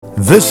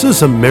This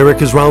is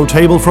America's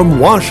Roundtable from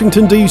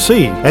Washington,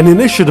 D.C., an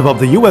initiative of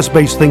the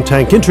U.S.-based think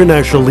tank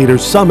International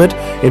Leaders Summit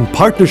in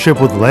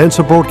partnership with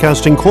Lancer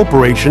Broadcasting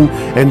Corporation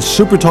and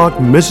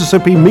SuperTalk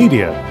Mississippi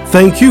Media.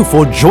 Thank you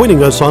for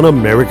joining us on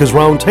America's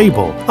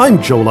Roundtable. I'm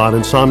Joel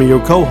Adensami,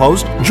 your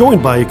co-host,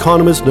 joined by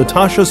economist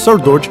Natasha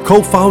Srdoc,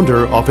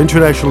 co-founder of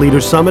International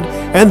Leaders Summit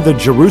and the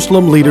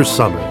Jerusalem Leaders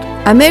Summit.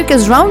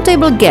 America's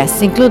Roundtable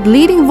guests include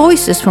leading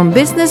voices from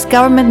business,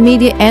 government,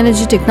 media,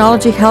 energy,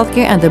 technology,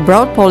 healthcare, and the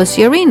broad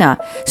policy arena.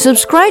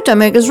 Subscribe to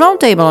America's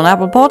Roundtable on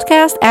Apple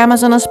Podcasts,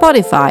 Amazon, and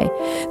Spotify.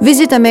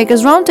 Visit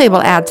America's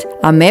Roundtable at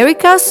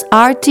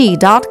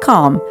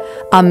americasrt.com.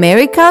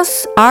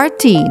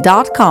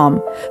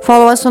 americasrt.com.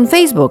 Follow us on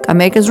Facebook,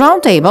 America's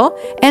Roundtable,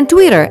 and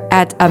Twitter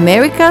at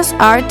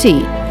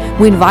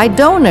americasrt. We invite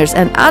donors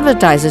and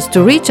advertisers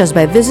to reach us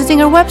by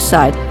visiting our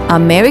website,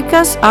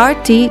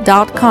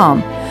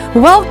 americasrt.com.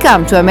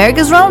 Welcome to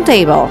America's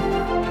Roundtable.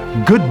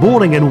 Good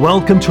morning and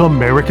welcome to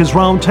America's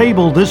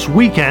Roundtable this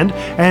weekend,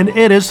 and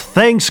it is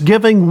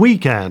Thanksgiving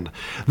weekend.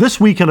 This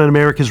weekend on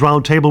America's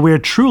Roundtable, we are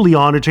truly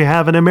honored to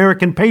have an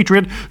American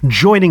patriot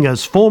joining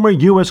us, former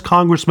U.S.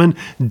 Congressman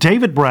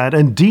David Brat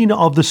and Dean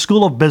of the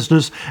School of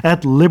Business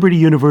at Liberty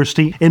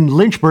University in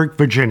Lynchburg,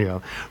 Virginia.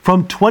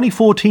 From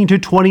 2014 to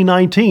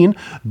 2019,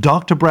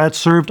 Dr. Brat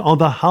served on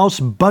the House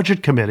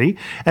Budget Committee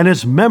and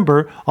as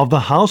member of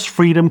the House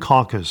Freedom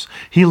Caucus.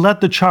 He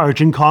led the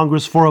charge in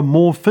Congress for a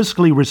more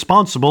fiscally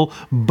responsible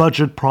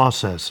budget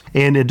process.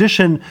 In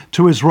addition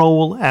to his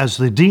role as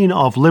the Dean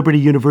of Liberty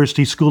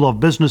University School of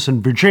Business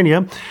in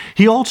Virginia,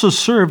 he also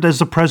served as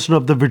the president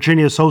of the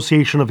Virginia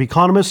Association of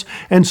Economists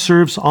and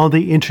serves on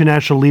the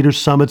International Leaders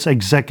Summit's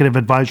Executive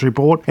Advisory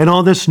Board. And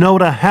on this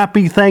note, a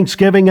happy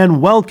Thanksgiving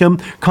and welcome,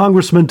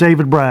 Congressman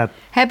David Brat.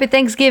 Happy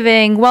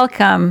Thanksgiving.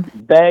 Welcome.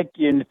 Thank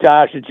you,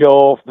 Natasha,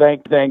 Joel.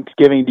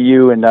 Thanksgiving to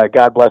you, and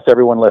God bless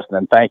everyone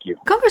listening. Thank you.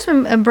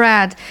 Congressman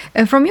Brat,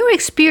 from your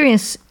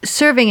experience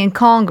serving in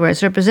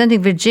Congress,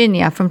 representing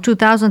Virginia from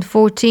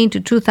 2014 to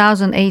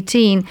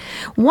 2018,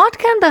 what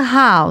can the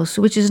House,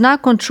 which is now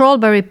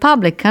controlled by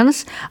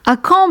Republicans,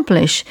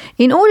 accomplish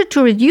in order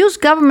to reduce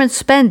government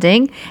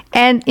spending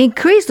and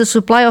increase the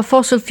supply of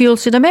fossil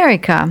fuels in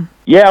America?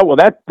 Yeah, well,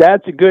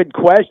 that's a good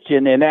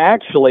question. And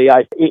actually,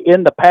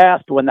 in the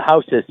past, when the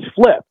House has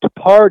flipped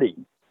party,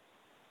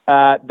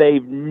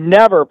 they've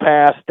never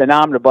passed an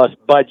omnibus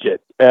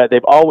budget.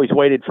 They've always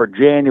waited for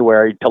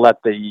January to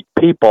let the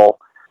people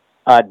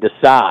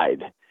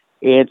decide.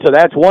 And so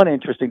that's one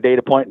interesting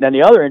data point. And then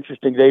the other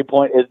interesting data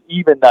point is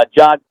even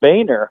John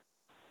Boehner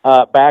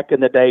back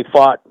in the day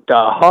fought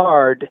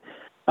hard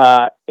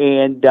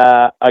and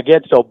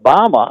against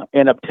Obama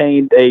and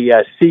obtained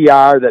a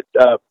CR that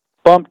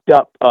bumped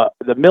up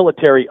the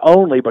military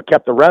only, but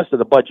kept the rest of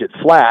the budget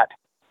flat.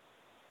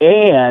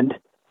 And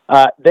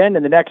then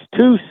in the next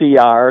two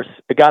CRs,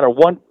 it got a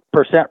 1%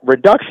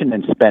 reduction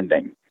in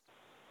spending.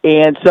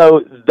 And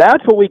so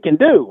that's what we can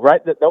do,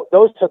 right?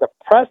 Those are the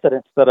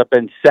precedents that have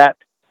been set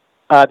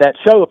that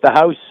show if the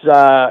House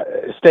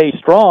stays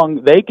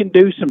strong, they can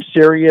do some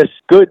serious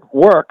good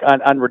work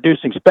on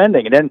reducing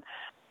spending. And then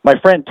my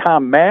friend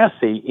Tom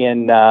Massey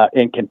in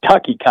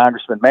Kentucky,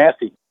 Congressman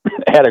Massey,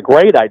 had a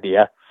great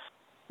idea.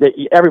 That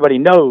everybody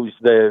knows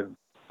the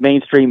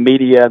mainstream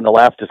media and the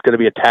left is going to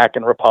be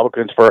attacking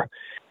Republicans for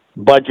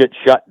budget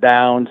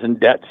shutdowns and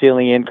debt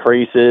ceiling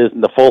increases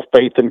and the full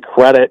faith and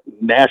credit,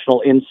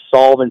 national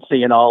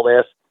insolvency and all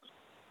this.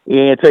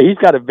 And so he's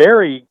got a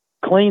very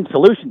clean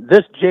solution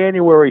this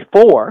January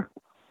 4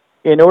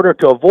 in order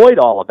to avoid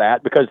all of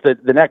that, because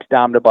the next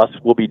omnibus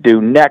will be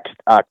due next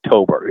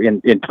October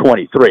in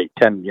 23,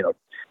 10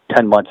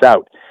 months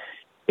out.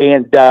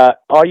 And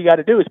all you got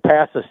to do is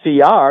pass a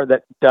CR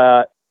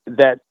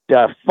that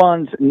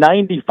funds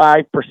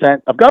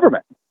 95% of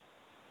government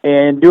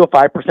and do a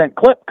 5%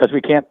 clip, because we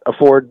can't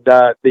afford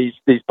these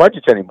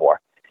budgets anymore.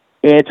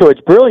 And so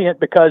it's brilliant,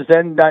 because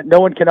then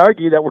no one can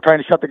argue that we're trying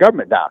to shut the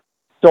government down.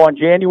 So on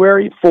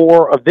January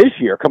 4 of this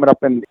year, coming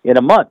up in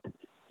a month,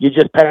 you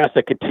just pass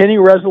a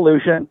continuing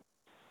resolution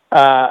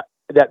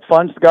that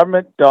funds the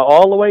government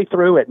all the way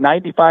through at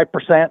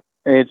 95%.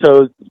 And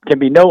so can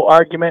be no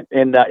argument,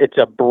 and it's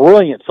a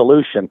brilliant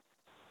solution.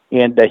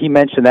 And he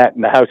mentioned that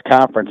in the House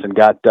conference and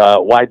got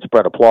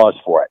widespread applause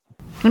for it.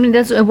 I mean,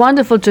 that's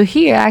wonderful to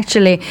hear,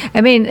 actually.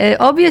 I mean,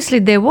 obviously,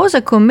 there was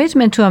a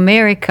commitment to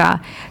America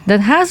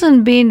that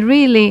hasn't been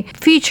really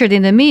featured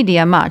in the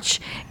media much.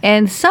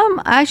 And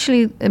some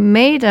actually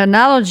made an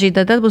analogy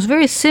that was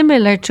very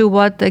similar to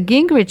what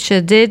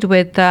Gingrich did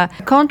with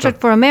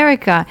Contract for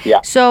America.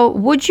 Yeah. So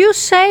would you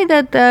say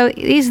that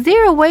is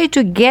there a way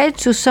to get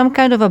to some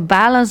kind of a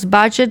balanced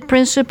budget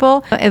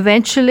principle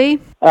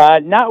eventually?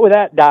 Not with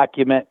that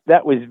document.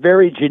 That was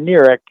very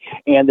generic,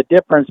 and the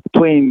difference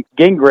between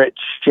Gingrich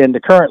and the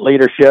current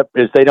leadership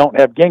is they don't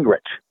have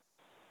Gingrich.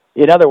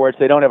 In other words,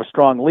 they don't have a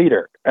strong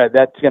leader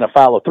that's going to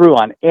follow through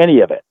on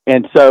any of it.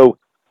 And so,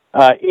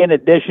 in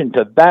addition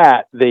to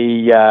that,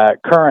 the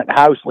current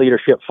House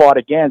leadership fought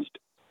against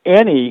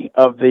any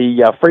of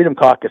the Freedom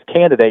Caucus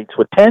candidates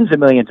with tens of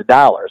millions of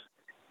dollars.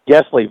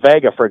 Yesli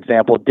Vega, for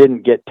example,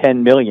 didn't get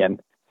 $10 million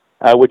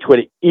which would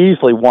have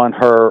easily won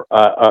her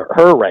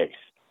race,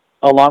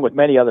 along with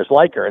many others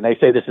like her. And they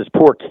say this is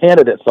poor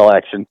candidate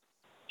selection.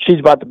 She's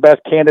about the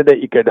best candidate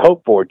you could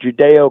hope for.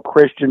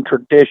 Judeo-Christian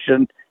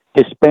tradition,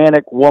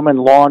 Hispanic woman,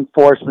 law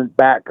enforcement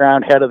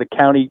background, head of the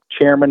county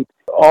chairman,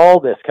 all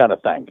this kind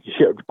of thing.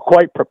 She's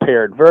quite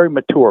prepared, very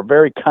mature,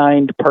 very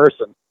kind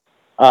person,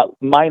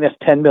 minus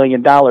 $10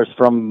 million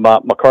from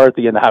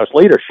McCarthy and the House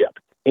leadership.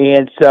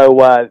 And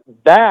so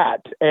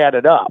that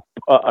added up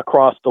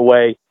across the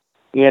way.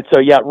 And so,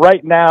 yeah,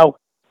 right now,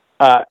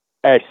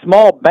 a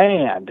small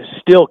band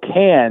still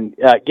can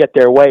get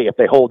their way if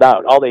they hold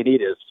out. All they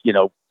need is,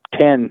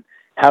 10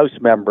 House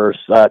members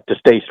to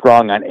stay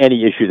strong on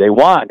any issue they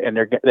want, and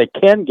they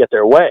can get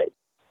their way,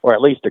 or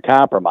at least a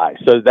compromise.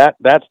 So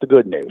that's the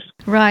good news.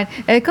 Right.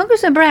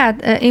 Congressman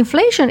Brad,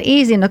 inflation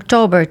eased in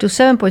October to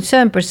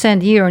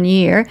 7.7% year on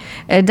year,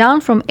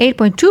 down from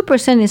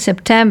 8.2% in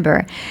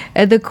September.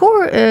 The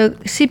core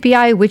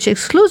CPI, which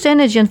excludes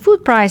energy and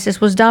food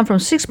prices, was down from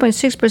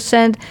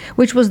 6.6%,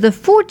 which was the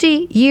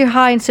 40-year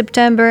high in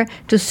September,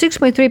 to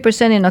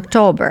 6.3% in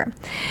October.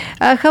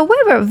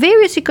 However,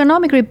 various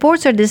economic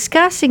reports are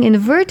discussing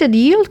inverted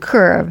yield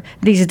curve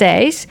these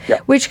days,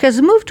 which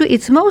has moved to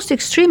its most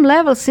extreme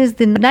level since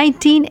the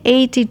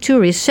 1982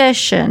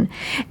 recession.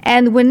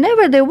 And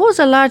whenever there was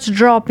a large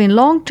drop in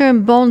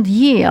long-term bond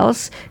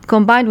yields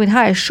combined with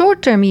higher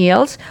short-term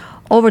yields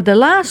over the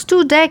last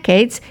 2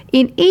 decades,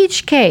 in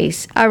each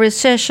case, a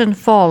recession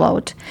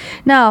followed.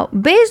 Now,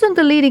 based on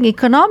the leading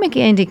economic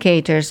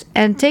indicators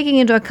and taking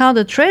into account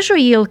the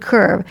Treasury yield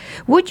curve,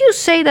 would you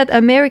say that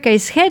America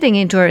is heading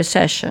into a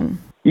recession?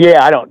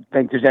 Yeah, I don't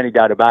think there's any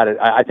doubt about it.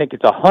 I think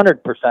it's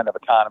 100% of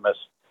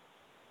economists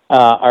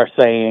are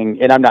saying,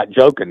 and I'm not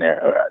joking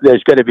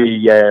there's going to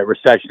be a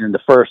recession in the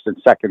first and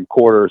second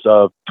quarters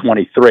of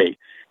 23.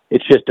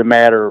 It's just a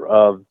matter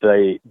of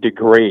the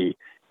degree.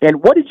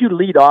 And what did you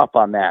lead off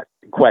on that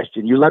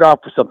question? You led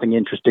off with something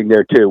interesting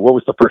there, too. What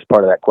was the first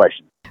part of that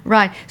question?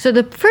 Right. So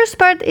the first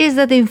part is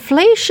that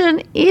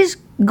inflation is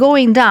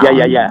going down.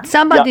 Yeah.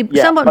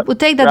 Someone would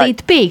take that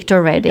it peaked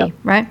already,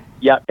 right?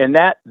 Yeah, and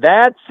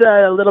that's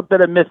a little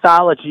bit of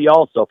mythology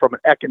also from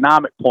an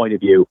economic point of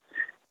view.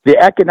 The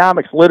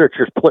economics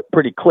literature is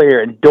pretty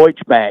clear, and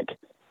Deutsche Bank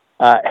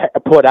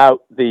put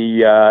out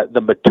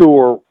the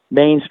mature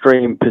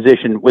mainstream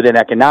position within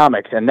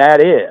economics, and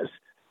that is,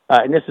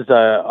 and this is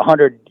a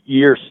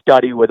 100-year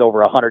study with over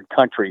 100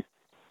 countries.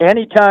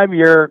 Anytime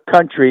your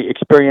country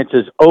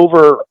experiences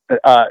over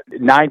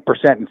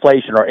 9%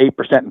 inflation or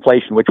 8%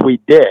 inflation, which we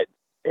did,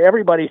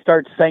 everybody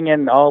starts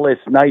singing all this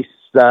nice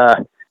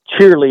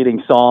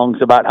cheerleading songs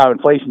about how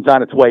inflation's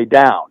on its way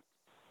down.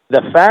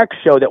 The facts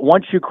show that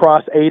once you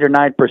cross 8 or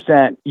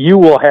 9%, you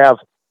will have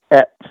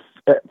at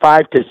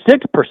 5 to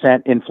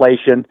 6%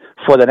 inflation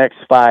for the next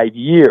 5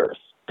 years.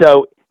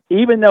 So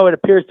even though it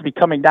appears to be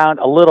coming down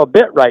a little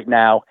bit right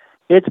now,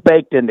 it's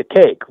baked in the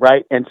cake,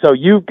 right? And so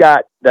you've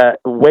got the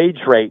wage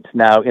rates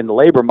now in the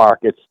labor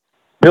markets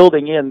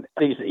building in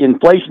these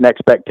inflation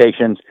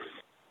expectations,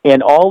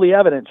 and all the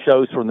evidence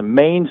shows from the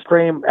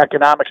mainstream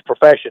economics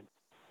profession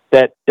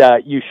that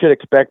you should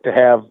expect to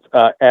have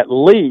at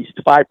least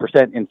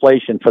 5%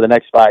 inflation for the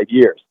next 5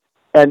 years.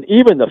 And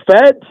even the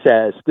Fed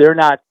says they're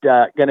not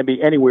going to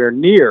be anywhere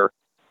near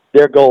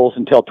their goals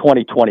until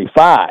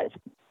 2025,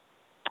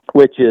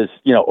 which is,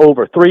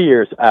 over 3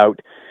 years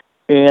out.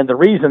 And the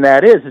reason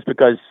that is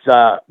because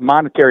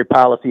monetary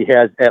policy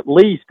has at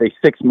least a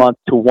 6-month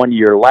to 1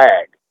 year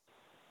lag.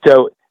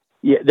 So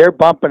they're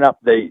bumping up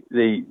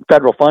the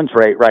federal funds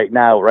rate right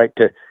now, right,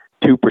 to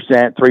 2%,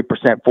 3%,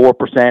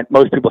 4%.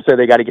 Most people say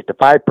they got to get to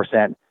 5%.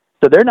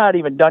 So they're not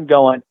even done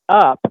going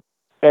up.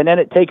 And then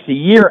it takes a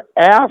year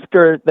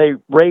after they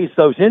raise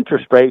those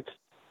interest rates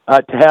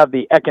to have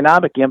the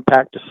economic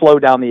impact to slow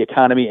down the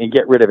economy and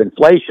get rid of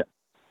inflation,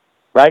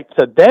 right?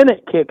 So then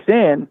it kicks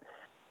in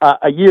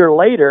a year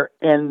later,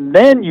 and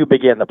then you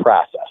begin the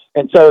process.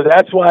 And so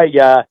that's why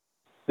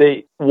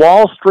the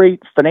Wall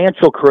Street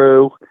financial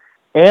crew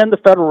and the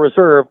Federal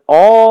Reserve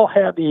all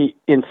have the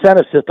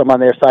incentive system on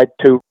their side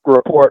to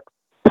report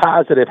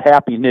positive,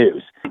 happy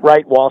news,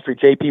 right? Wall Street,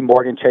 JP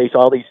Morgan, Chase,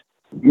 all these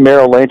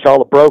Merrill Lynch, all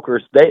the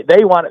brokers,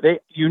 they want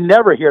it. You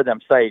never hear them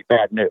say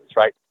bad news,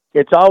 right?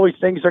 It's always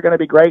things are going to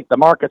be great. The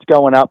market's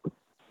going up.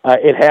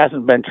 It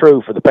hasn't been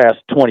true for the past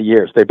 20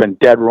 years. They've been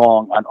dead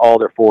wrong on all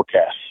their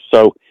forecasts.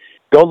 So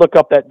go look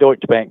up that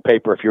Deutsche Bank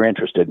paper if you're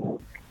interested.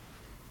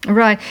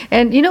 Right.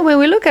 And, when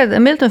we look at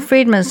Milton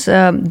Friedman's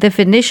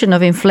definition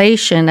of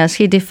inflation, as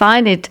he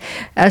defined it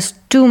as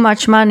too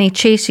much money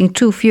chasing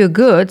too few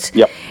goods.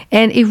 Yep.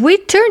 And if we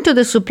turn to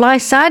the supply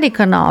side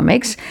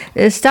economics,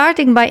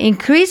 starting by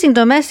increasing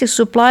domestic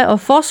supply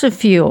of fossil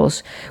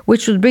fuels,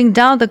 which would bring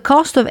down the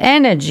cost of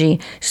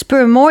energy,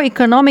 spur more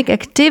economic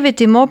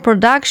activity, more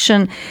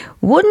production,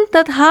 wouldn't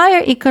that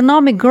higher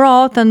economic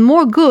growth and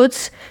more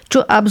goods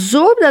to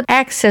absorb that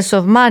excess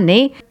of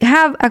money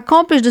have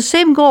accomplished the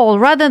same goal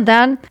rather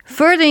than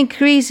further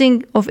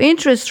increasing of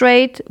interest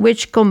rate,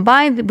 which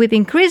combined with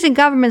increasing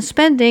government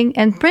spending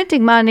and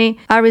printing money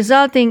are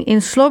resulting in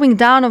slowing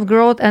down of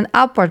growth and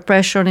upward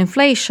pressure on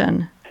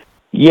inflation?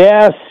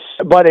 Yes,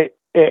 but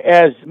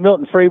as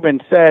Milton Friedman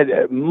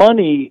said,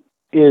 money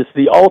is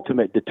the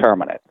ultimate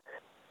determinant.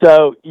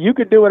 So you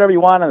could do whatever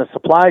you want on the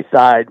supply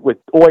side with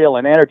oil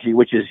and energy,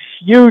 which is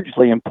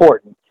hugely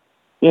important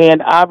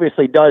and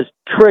obviously does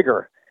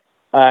trigger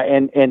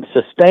and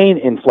sustain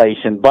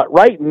inflation. But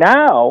right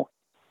now,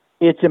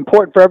 it's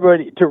important for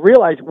everybody to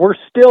realize we're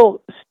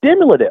still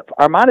stimulative.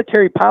 Our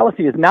monetary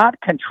policy is not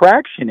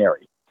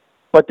contractionary.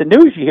 But the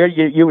news you hear,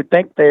 you would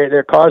think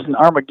they're causing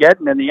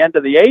Armageddon and the end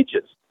of the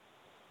ages.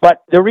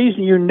 But the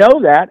reason you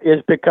know that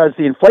is because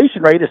the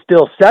inflation rate is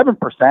still 7%,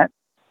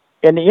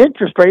 and the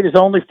interest rate is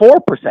only 4%.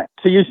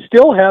 So you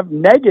still have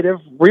negative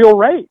real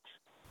rates,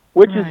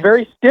 which is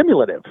very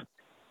stimulative.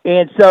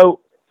 And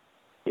so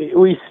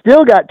we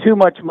still got too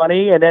much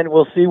money, and then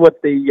we'll see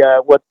what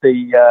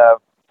the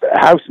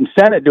House and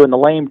Senate do in the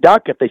lame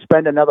duck. If they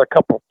spend another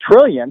couple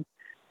trillion,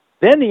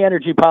 then the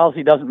energy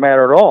policy doesn't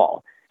matter at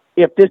all.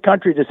 If this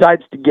country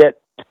decides to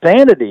get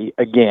sanity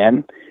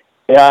again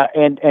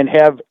and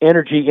have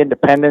energy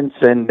independence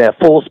and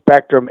full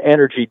spectrum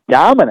energy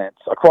dominance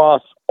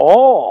across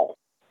all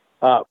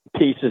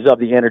pieces of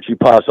the energy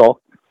puzzle,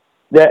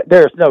 that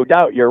there's no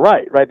doubt you're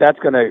right. That's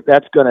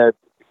gonna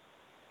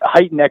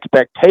heighten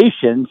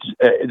expectations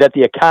that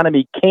the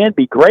economy can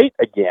be great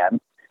again,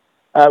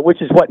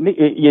 which is what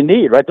you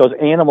need, right? Those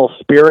animal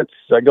spirits,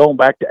 going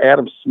back to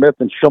Adam Smith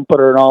and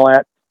Schumpeter and all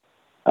that.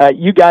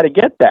 You got to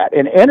get that.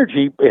 And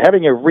energy,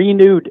 having a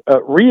renewed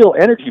real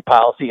energy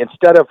policy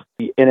instead of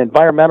an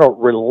environmental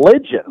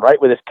religion, right,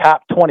 with this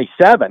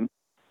COP27,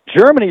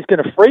 Germany's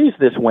going to freeze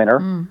this winter,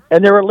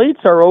 and their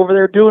elites are over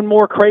there doing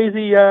more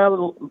crazy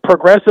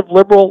progressive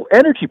liberal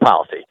energy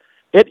policy.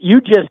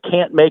 You just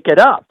can't make it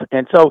up.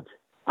 And so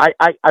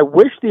I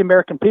wish the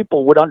American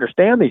people would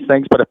understand these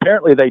things, but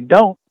apparently they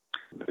don't,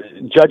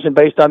 judging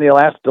based on the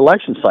last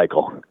election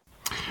cycle.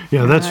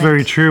 Yeah, that's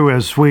very true,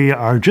 as we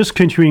are just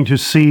continuing to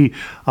see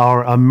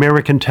our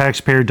American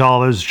taxpayer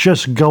dollars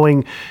just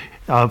going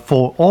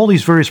for all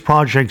these various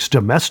projects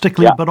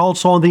domestically, but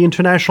also on the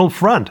international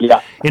front.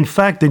 In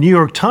fact, the New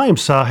York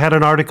Times had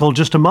an article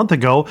just a month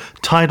ago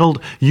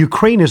titled,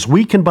 "Ukraine is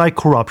weakened by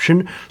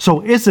corruption, so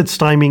is it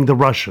stymieing the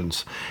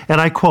Russians?" And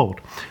I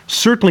quote,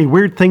 "Certainly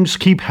weird things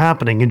keep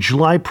happening. In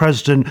July,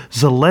 President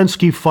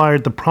Zelensky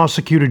fired the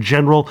prosecutor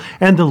general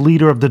and the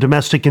leader of the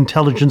domestic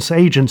intelligence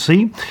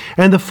agency,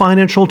 and the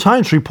Financial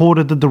Times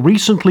reported that the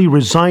recently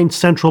resigned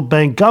central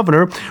bank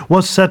governor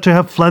was said to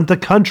have fled the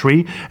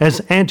country as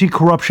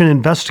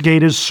anti-corruption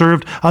investigators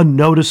served a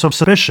notice of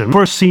suspicion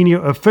for a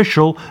senior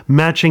official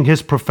matching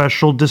his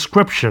professional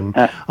description,"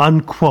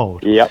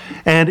 unquote.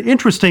 And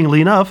interestingly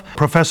enough,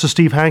 Professor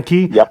Steve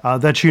Hanke,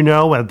 that you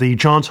know at the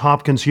Johns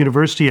Hopkins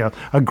University,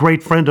 a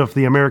great friend of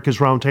the America's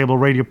Roundtable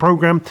radio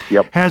program,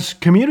 has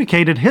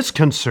communicated his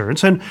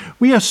concerns. And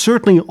we are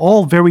certainly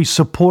all very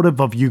supportive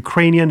of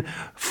Ukrainian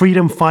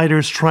freedom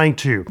fighters trying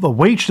to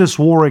wage this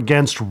war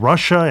against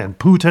Russia and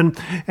Putin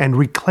and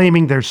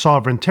reclaiming their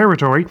sovereign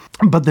territory.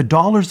 But the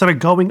dollars that are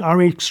going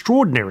are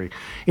extraordinary.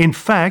 In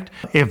fact,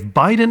 if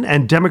Biden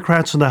and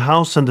Democrats in the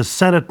House and the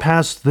Senate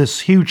pass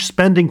this huge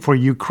spending for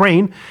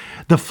Ukraine,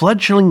 the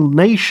fledgling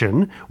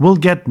nation will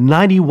get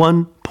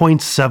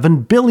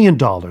 $91.7 billion.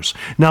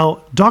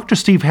 Now, Dr.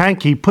 Steve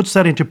Hanke puts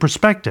that into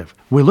perspective.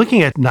 We're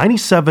looking at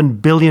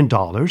 $97 billion,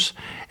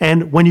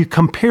 and when you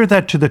compare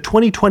that to the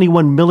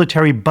 2021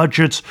 military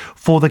budgets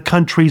for the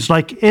countries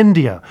like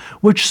India,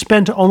 which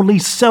spent only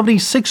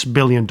 $76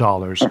 billion,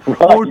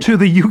 or to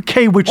the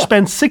UK, which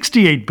spent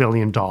 $68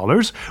 billion,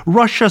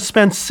 Russia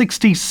spent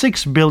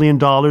 $66 billion,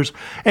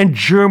 and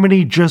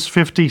Germany just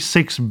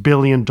 $56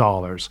 billion.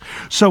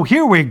 So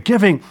here we're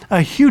giving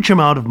a huge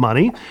amount of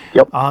money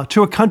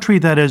to a country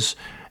that is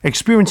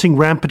experiencing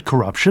rampant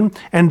corruption,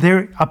 and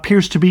there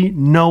appears to be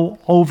no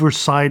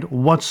oversight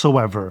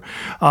whatsoever.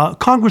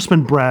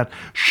 Congressman Brad,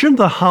 should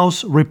the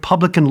House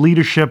Republican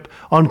leadership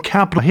on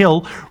Capitol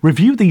Hill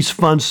review these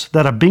funds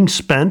that are being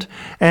spent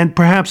and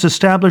perhaps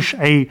establish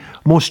a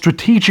more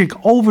strategic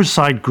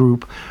oversight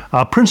group,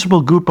 a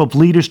principal group of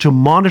leaders to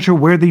monitor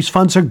where these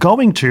funds are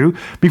going to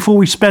before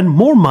we spend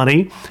more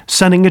money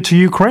sending it to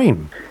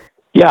Ukraine?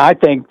 Yeah, I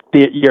think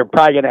you're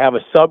probably going to have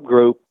a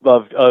subgroup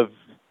of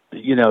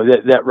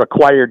that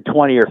required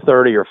 20 or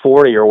 30 or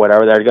 40 or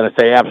whatever. They're going to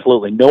say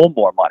absolutely no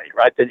more money,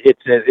 right?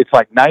 It's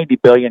like 90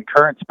 billion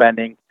current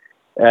spending.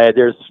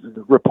 There's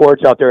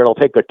reports out there it'll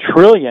take $1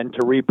 trillion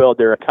to rebuild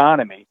their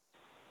economy,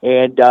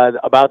 and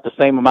about the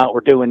same amount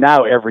we're doing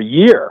now every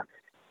year.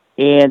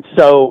 And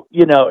so,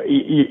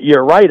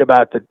 you're right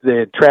about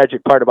the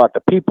tragic part about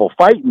the people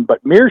fighting,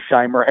 but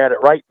Mearsheimer had it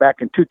right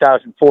back in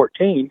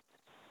 2014.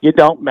 You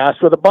don't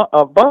mess with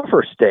a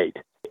buffer state.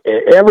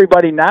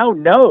 Everybody now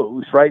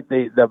knows, right?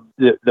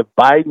 The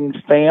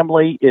Biden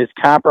family is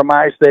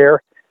compromised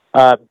there.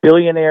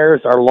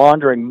 Billionaires are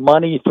laundering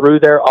money through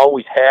there,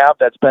 always have.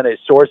 That's been a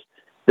source.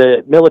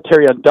 The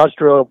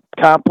military-industrial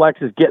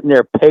complex is getting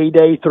their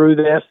payday through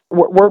this.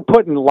 We're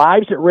putting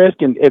lives at risk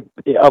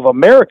of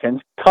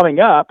Americans coming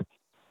up,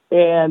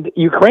 and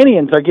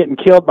Ukrainians are getting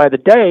killed by the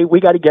day.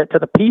 We got to get to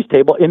the peace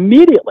table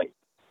immediately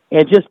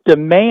and just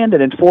demand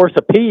and enforce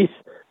a peace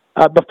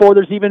before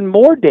there's even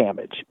more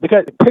damage.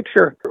 Because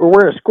picture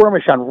we're in a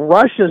skirmish on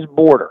Russia's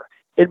border.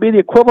 It'd be the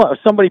equivalent of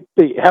somebody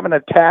having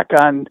an attack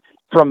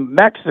from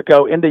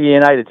Mexico into the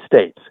United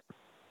States,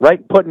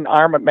 right? Putting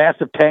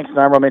massive tanks and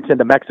armaments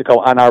into Mexico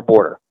on our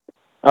border.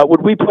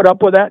 Would we put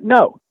up with that?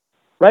 No.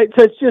 Right?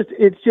 So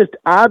it's just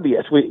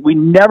obvious. We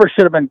never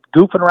should have been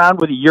goofing around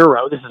with the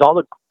euro. This is all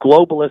the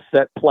globalists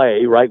at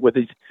play, right? With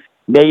these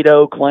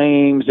NATO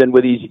claims and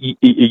with these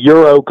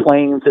euro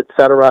claims, et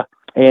cetera.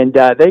 And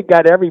they've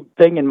got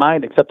everything in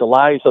mind except the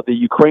lives of the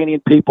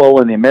Ukrainian people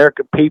and the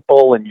American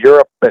people and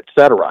Europe, et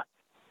cetera.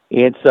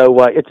 And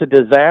so it's a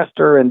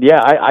disaster. And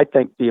I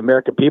think the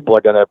American people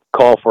are going to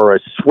call for a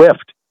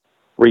swift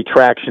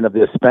retraction of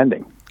this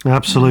spending.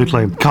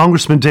 Absolutely.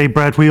 Congressman Dave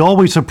Brat, we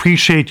always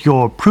appreciate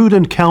your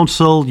prudent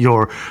counsel,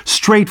 your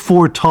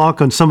straightforward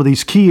talk on some of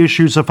these key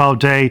issues of our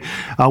day.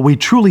 We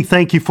truly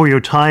thank you for your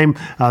time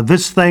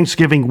this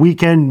Thanksgiving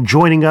weekend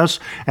joining us,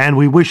 and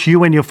we wish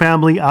you and your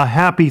family a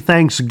happy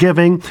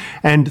Thanksgiving.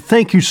 And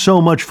thank you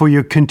so much for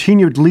your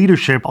continued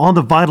leadership on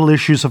the vital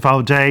issues of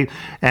our day.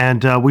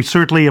 And we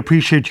certainly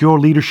appreciate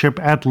your leadership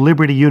at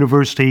Liberty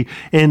University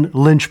in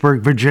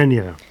Lynchburg,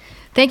 Virginia.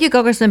 Thank you,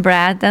 Congressman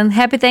Brat, and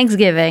happy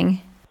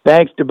Thanksgiving.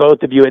 Thanks to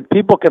both of you. And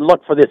people can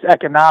look for this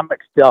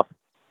economic stuff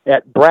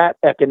at Brat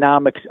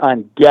Economics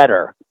on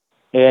Getter.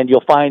 And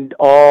you'll find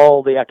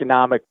all the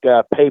economic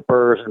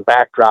papers and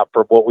backdrop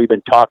for what we've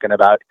been talking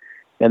about.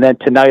 And then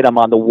tonight I'm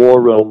on the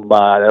War Room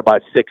at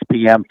about 6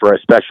 p.m. for a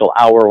special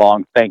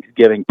hour-long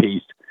Thanksgiving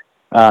piece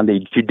on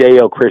the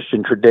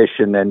Judeo-Christian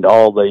tradition and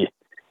all the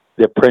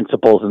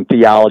principles and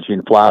theology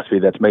and philosophy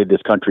that's made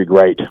this country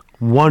great.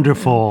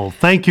 Wonderful.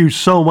 Thank you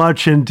so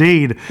much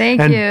indeed. Thank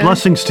you. And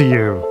blessings to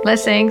you.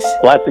 Blessings.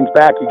 Blessings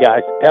back, you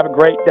guys. Have a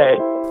great day.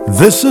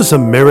 This is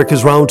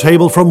America's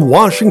Roundtable from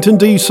Washington,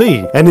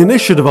 D.C., an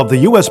initiative of the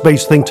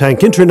U.S.-based think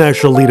tank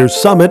International Leaders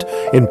Summit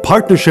in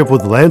partnership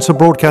with Lancer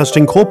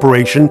Broadcasting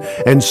Corporation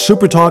and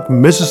SuperTalk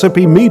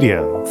Mississippi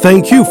Media.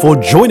 Thank you for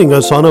joining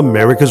us on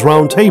America's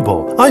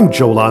Roundtable. I'm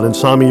Joel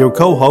Anand, your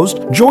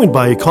co-host, joined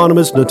by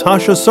economist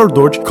Natasha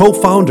Srdoc,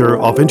 co-founder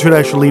of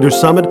International Leaders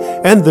Summit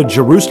and the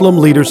Jerusalem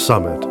Leaders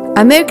Summit.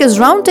 America's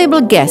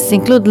Roundtable guests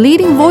include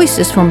leading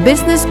voices from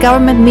business,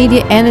 government,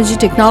 media, energy,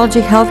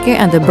 technology, healthcare,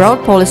 and the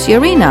broad policy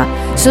arena.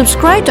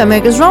 Subscribe to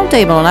America's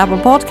Roundtable on Apple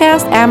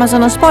Podcasts,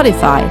 Amazon, and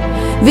Spotify.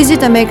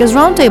 Visit America's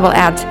Roundtable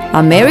at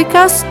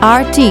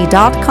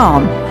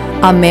americasrt.com.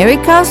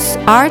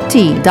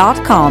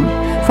 americasrt.com.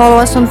 Follow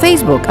us on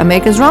Facebook,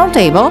 America's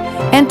Roundtable,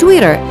 and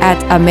Twitter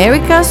at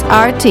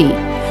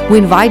americasrt. We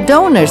invite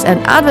donors and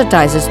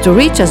advertisers to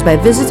reach us by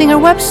visiting our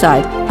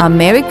website,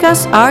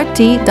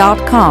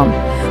 americasrt.com.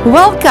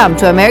 Welcome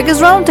to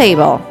America's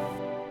Roundtable.